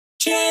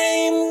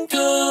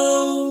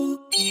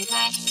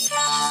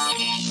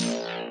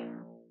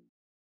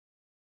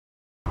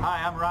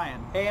I'm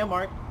Ryan. Hey, I'm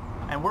Mark.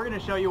 And we're going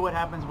to show you what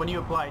happens when you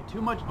apply too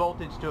much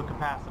voltage to a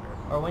capacitor.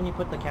 Or when you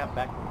put the cap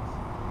backwards.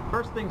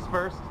 First things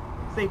first,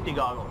 safety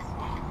goggles.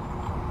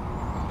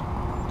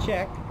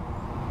 Check.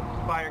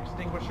 Fire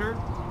extinguisher.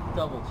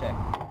 Double check.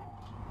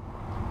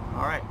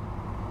 Alright.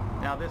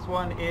 Now this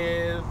one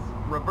is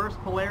reverse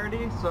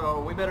polarity, so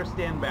we better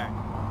stand back.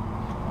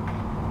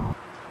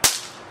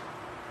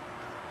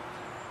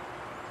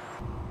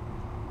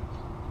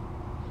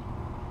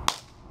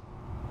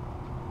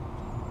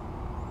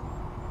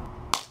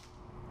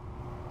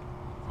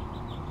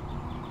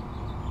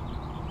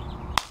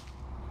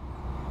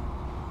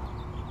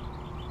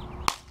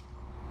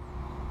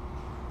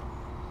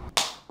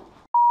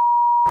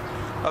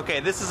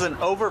 Okay, this is an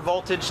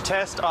overvoltage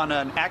test on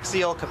an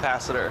axial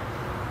capacitor.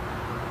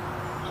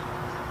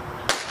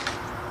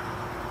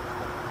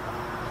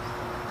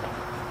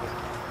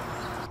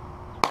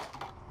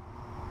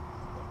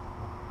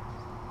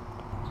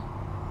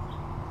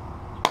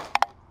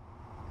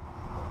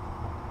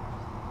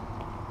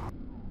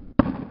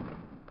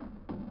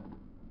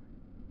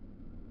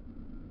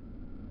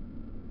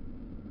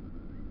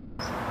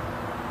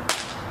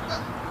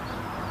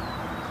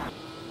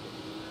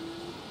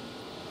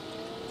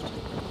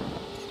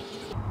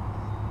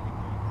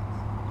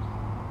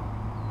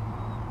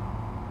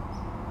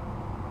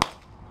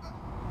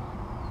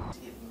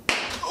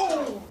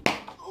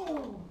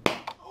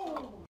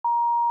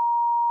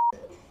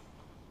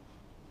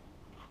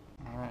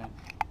 Alright,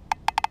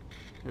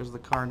 here's the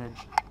carnage.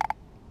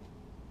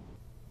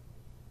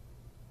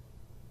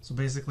 So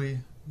basically,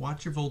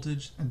 watch your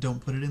voltage and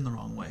don't put it in the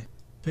wrong way.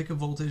 Pick a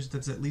voltage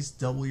that's at least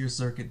double your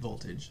circuit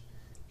voltage.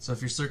 So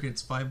if your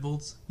circuit's 5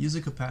 volts, use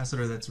a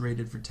capacitor that's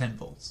rated for 10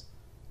 volts.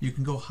 You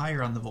can go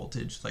higher on the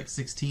voltage, like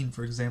 16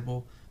 for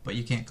example, but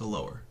you can't go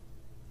lower.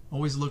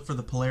 Always look for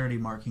the polarity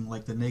marking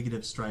like the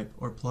negative stripe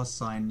or plus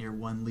sign near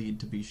one lead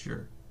to be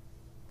sure.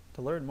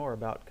 To learn more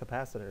about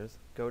capacitors,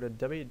 go to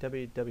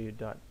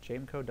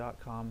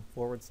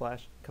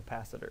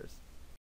www.jameco.com/capacitors.